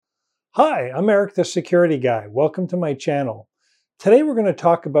Hi, I'm Eric the Security Guy. Welcome to my channel. Today we're going to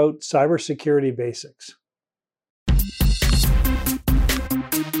talk about cybersecurity basics.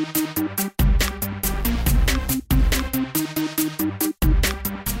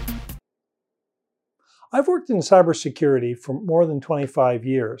 I've worked in cybersecurity for more than 25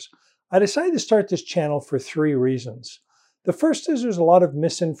 years. I decided to start this channel for three reasons. The first is there's a lot of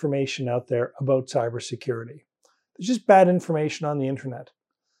misinformation out there about cybersecurity. There's just bad information on the internet.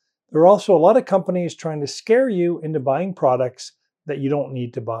 There are also a lot of companies trying to scare you into buying products that you don't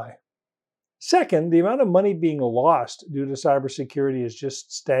need to buy. Second, the amount of money being lost due to cybersecurity is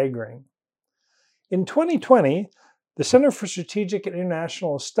just staggering. In 2020, the Center for Strategic and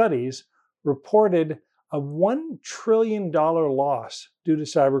International Studies reported a $1 trillion loss due to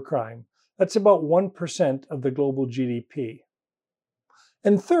cybercrime. That's about 1% of the global GDP.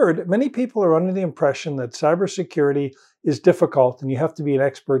 And third, many people are under the impression that cybersecurity is difficult and you have to be an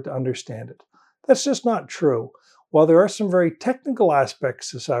expert to understand it. That's just not true. While there are some very technical aspects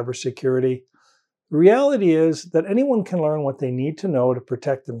to cybersecurity, the reality is that anyone can learn what they need to know to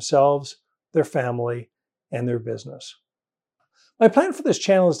protect themselves, their family, and their business. My plan for this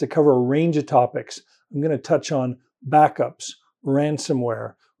channel is to cover a range of topics. I'm going to touch on backups,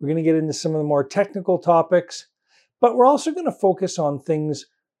 ransomware. We're going to get into some of the more technical topics, but we're also going to focus on things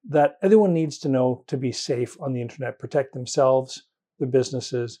that everyone needs to know to be safe on the internet, protect themselves, their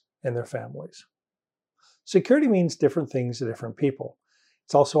businesses, and their families. Security means different things to different people.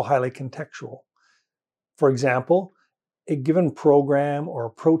 It's also highly contextual. For example, a given program or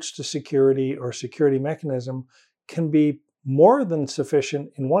approach to security or security mechanism can be more than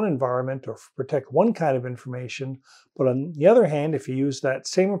sufficient in one environment or protect one kind of information, but on the other hand, if you use that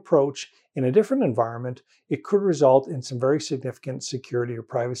same approach in a different environment, it could result in some very significant security or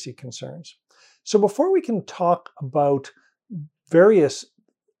privacy concerns. So before we can talk about various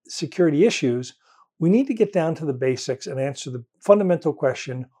security issues, we need to get down to the basics and answer the fundamental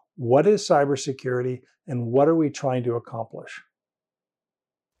question, what is cybersecurity and what are we trying to accomplish?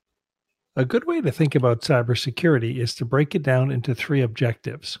 A good way to think about cybersecurity is to break it down into three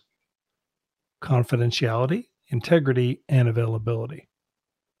objectives: confidentiality, integrity, and availability.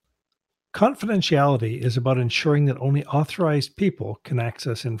 Confidentiality is about ensuring that only authorized people can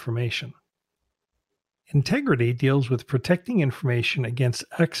access information. Integrity deals with protecting information against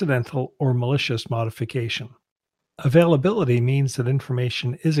accidental or malicious modification. Availability means that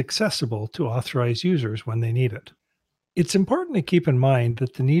information is accessible to authorized users when they need it. It's important to keep in mind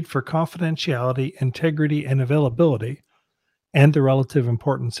that the need for confidentiality, integrity, and availability, and the relative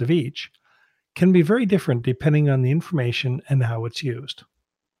importance of each, can be very different depending on the information and how it's used.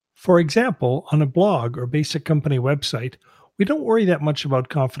 For example, on a blog or basic company website, we don't worry that much about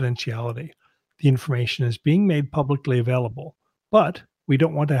confidentiality. The information is being made publicly available, but we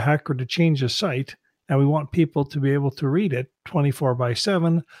don't want a hacker to change the site, and we want people to be able to read it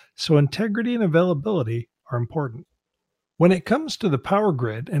 24/7, so integrity and availability are important. When it comes to the power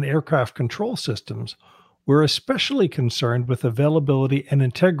grid and aircraft control systems, we're especially concerned with availability and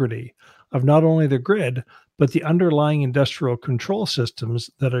integrity of not only the grid, but the underlying industrial control systems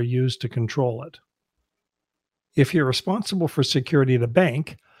that are used to control it. If you're responsible for security at a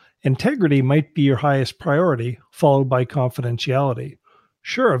bank, integrity might be your highest priority, followed by confidentiality.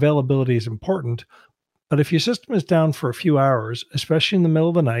 Sure, availability is important, but if your system is down for a few hours, especially in the middle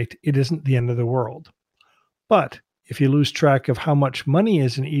of the night, it isn't the end of the world. But if you lose track of how much money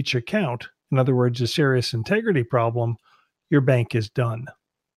is in each account, in other words, a serious integrity problem, your bank is done.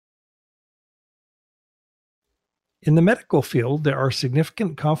 In the medical field, there are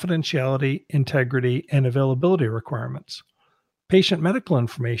significant confidentiality, integrity, and availability requirements. Patient medical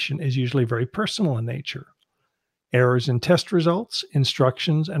information is usually very personal in nature. Errors in test results,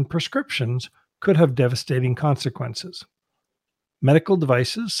 instructions, and prescriptions could have devastating consequences. Medical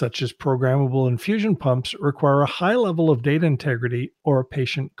devices, such as programmable infusion pumps, require a high level of data integrity or a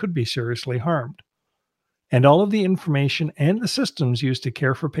patient could be seriously harmed. And all of the information and the systems used to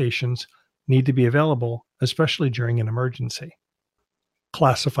care for patients need to be available, especially during an emergency.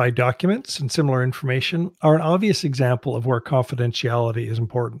 Classified documents and similar information are an obvious example of where confidentiality is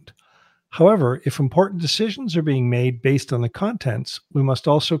important. However, if important decisions are being made based on the contents, we must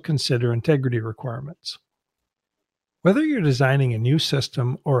also consider integrity requirements. Whether you're designing a new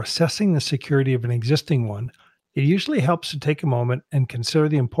system or assessing the security of an existing one, it usually helps to take a moment and consider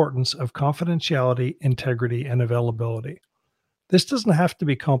the importance of confidentiality, integrity, and availability. This doesn't have to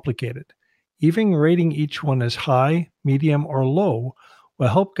be complicated. Even rating each one as high, medium, or low will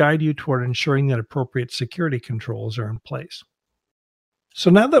help guide you toward ensuring that appropriate security controls are in place. So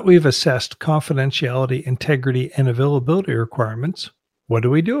now that we've assessed confidentiality, integrity, and availability requirements, What do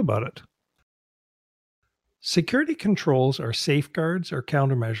we do about it? Security controls are safeguards or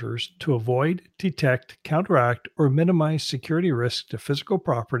countermeasures to avoid, detect, counteract, or minimize security risks to physical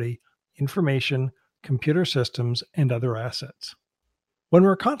property, information, computer systems, and other assets. When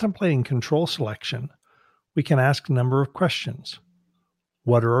we're contemplating control selection, we can ask a number of questions.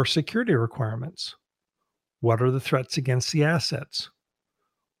 What are our security requirements? What are the threats against the assets?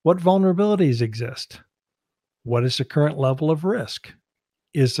 What vulnerabilities exist? What is the current level of risk?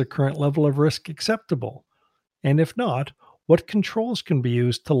 Is the current level of risk acceptable? And if not, what controls can be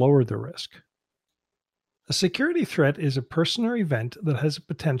used to lower the risk? A security threat is a person or event that has a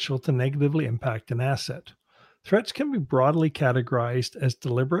potential to negatively impact an asset. Threats can be broadly categorized as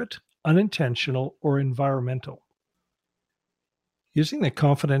deliberate, unintentional, or environmental. Using the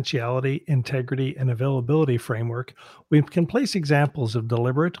confidentiality, integrity, and availability framework, we can place examples of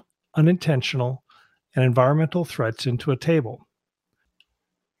deliberate, unintentional, and environmental threats into a table.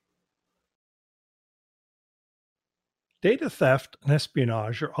 Data theft and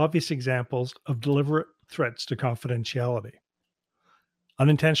espionage are obvious examples of deliberate threats to confidentiality.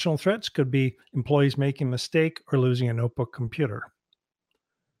 Unintentional threats could be employees making a mistake or losing a notebook computer.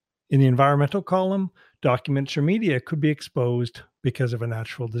 In the environmental column, documents or media could be exposed because of a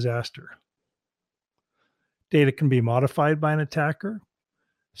natural disaster. Data can be modified by an attacker.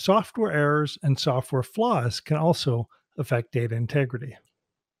 Software errors and software flaws can also affect data integrity,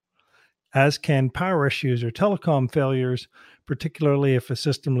 as can power issues or telecom failures, particularly if a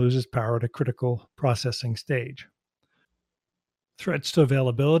system loses power at a critical processing stage. Threats to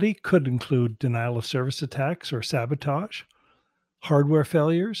availability could include denial of service attacks or sabotage, hardware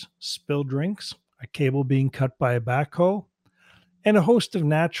failures, spilled drinks, a cable being cut by a backhoe, and a host of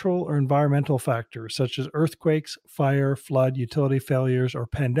natural or environmental factors such as earthquakes, fire, flood, utility failures, or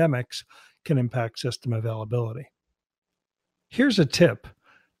pandemics can impact system availability. Here's a tip.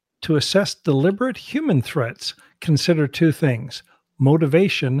 To assess deliberate human threats, consider two things: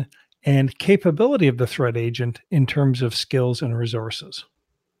 motivation and capability of the threat agent in terms of skills and resources.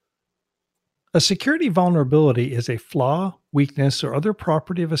 A security vulnerability is a flaw, weakness, or other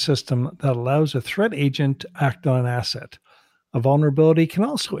property of a system that allows a threat agent to act on an asset. A vulnerability can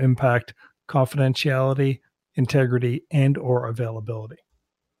also impact confidentiality, integrity, and/or availability.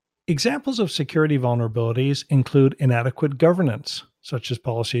 Examples of security vulnerabilities include inadequate governance, such as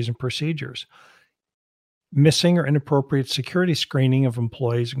policies and procedures, missing or inappropriate security screening of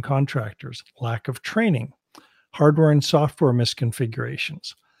employees and contractors, lack of training, hardware and software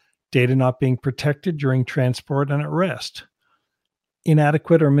misconfigurations, data not being protected during transport and at rest,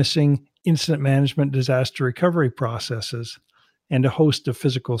 inadequate or missing incident management disaster recovery processes, and a host of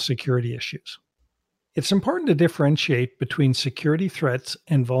physical security issues. It's important to differentiate between security threats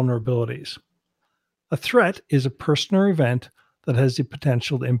and vulnerabilities. A threat is a person or event that has the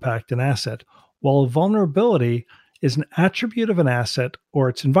potential to impact an asset, while a vulnerability is an attribute of an asset or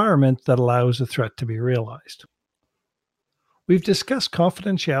its environment that allows a threat to be realized. We've discussed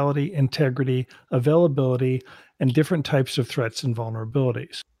confidentiality, integrity, availability, and different types of threats and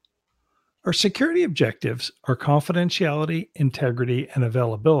vulnerabilities. Our security objectives are confidentiality, integrity, and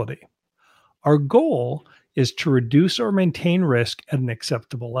availability. Our goal is to reduce or maintain risk at an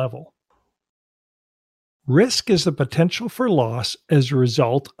acceptable level. Risk is the potential for loss as a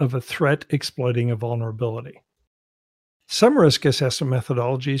result of a threat exploiting a vulnerability. Some risk assessment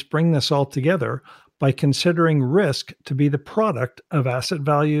methodologies bring this all together by considering risk to be the product of asset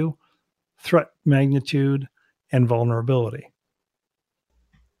value, threat magnitude, and vulnerability.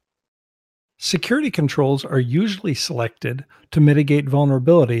 Security controls are usually selected to mitigate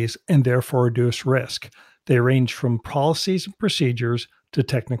vulnerabilities and therefore reduce risk. They range from policies and procedures to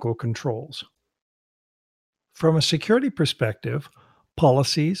technical controls. From a security perspective,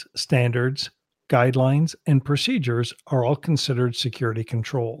 policies, standards, guidelines, and procedures are all considered security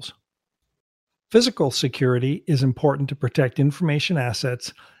controls. Physical security is important to protect information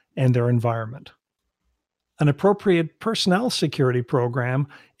assets and their environment. An appropriate personnel security program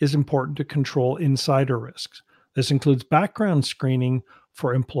is important to control insider risks. This includes background screening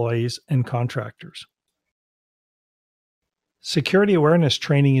for employees and contractors. Security awareness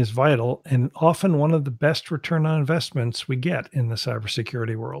training is vital and often one of the best return on investments we get in the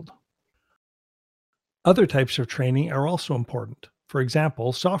cybersecurity world. Other types of training are also important. For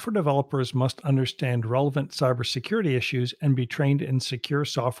example, software developers must understand relevant cybersecurity issues and be trained in secure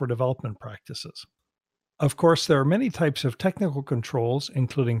software development practices. Of course, there are many types of technical controls,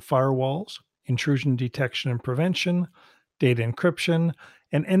 including firewalls, intrusion detection and prevention, data encryption,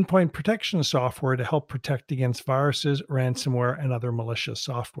 and endpoint protection software to help protect against viruses, ransomware, and other malicious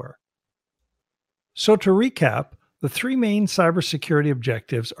software. So to recap, The three main cybersecurity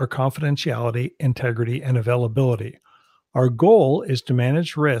objectives are confidentiality, integrity, and availability. Our goal is to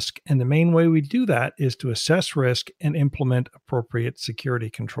manage risk, and the main way we do that is to assess risk and implement appropriate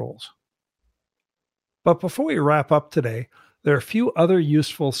security controls. But before we wrap up today, there are a few other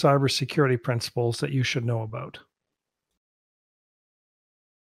useful cybersecurity principles that you should know about.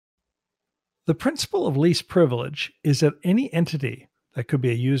 The principle of least privilege is that any entity, that could be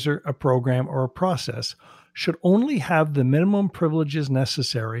a user, a program, or a process, should only have the minimum privileges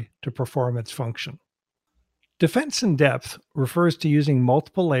necessary to perform its function. Defense in depth refers to using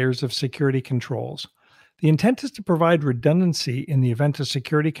multiple layers of security controls. The intent is to provide redundancy in the event a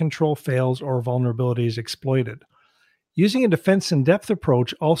security control fails or vulnerability is exploited. Using a defense in depth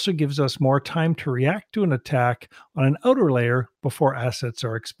approach also gives us more time to react to an attack on an outer layer before assets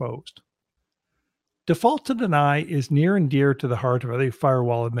are exposed. Default to deny is near and dear to the heart of every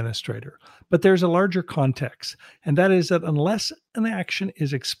firewall administrator, but there's a larger context, and that is that unless an action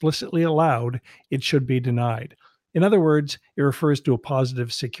is explicitly allowed, it should be denied. In other words, it refers to a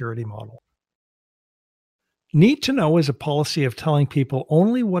positive security model. Need to know is a policy of telling people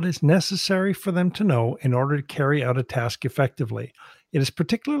only what is necessary for them to know in order to carry out a task effectively. It is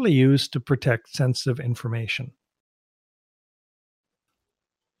particularly used to protect sensitive information.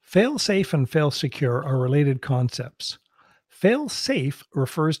 Fail-safe and fail-secure are related concepts. Fail-safe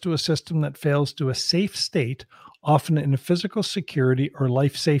refers to a system that fails to a safe state, often in a physical security or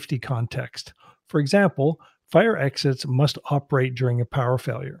life safety context. For example, fire exits must operate during a power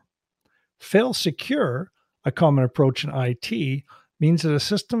failure. Fail-secure, a common approach in IT, means that a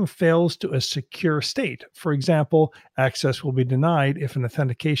system fails to a secure state. For example, access will be denied if an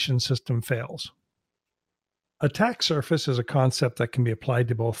authentication system fails. Attack surface is a concept that can be applied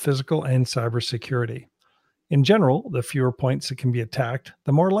to both physical and cybersecurity. In general, the fewer points that can be attacked,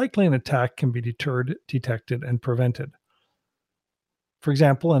 the more likely an attack can be deterred, detected, and prevented. For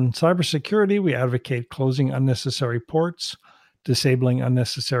example, in cybersecurity, we advocate closing unnecessary ports, disabling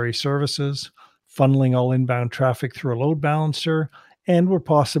unnecessary services, funneling all inbound traffic through a load balancer, and where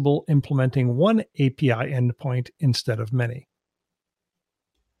possible, implementing one API endpoint instead of many.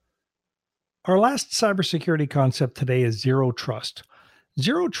 Our last cybersecurity concept today is zero trust.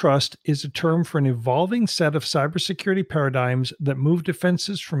 Zero trust is a term for an evolving set of cybersecurity paradigms that move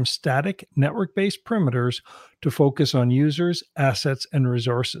defenses from static network-based perimeters to focus on users, assets, and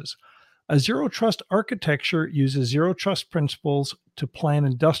resources. A zero trust architecture uses zero trust principles to plan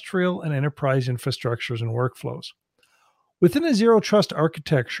industrial and enterprise infrastructures and workflows. Within a zero trust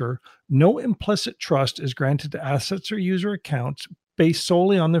architecture, no implicit trust is granted to assets or user accounts based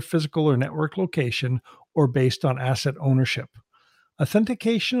solely on their physical or network location or based on asset ownership.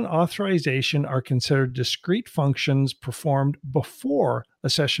 Authentication and authorization are considered discrete functions performed before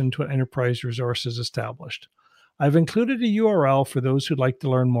accession to an enterprise resource is established. I've included a URL for those who'd like to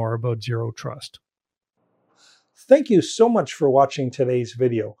learn more about zero trust. Thank you so much for watching today's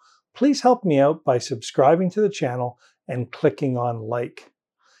video. Please help me out by subscribing to the channel and clicking on like.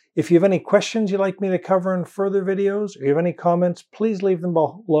 If you have any questions you'd like me to cover in further videos, or you have any comments, please leave them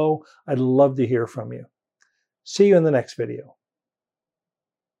below. I'd love to hear from you. See you in the next video.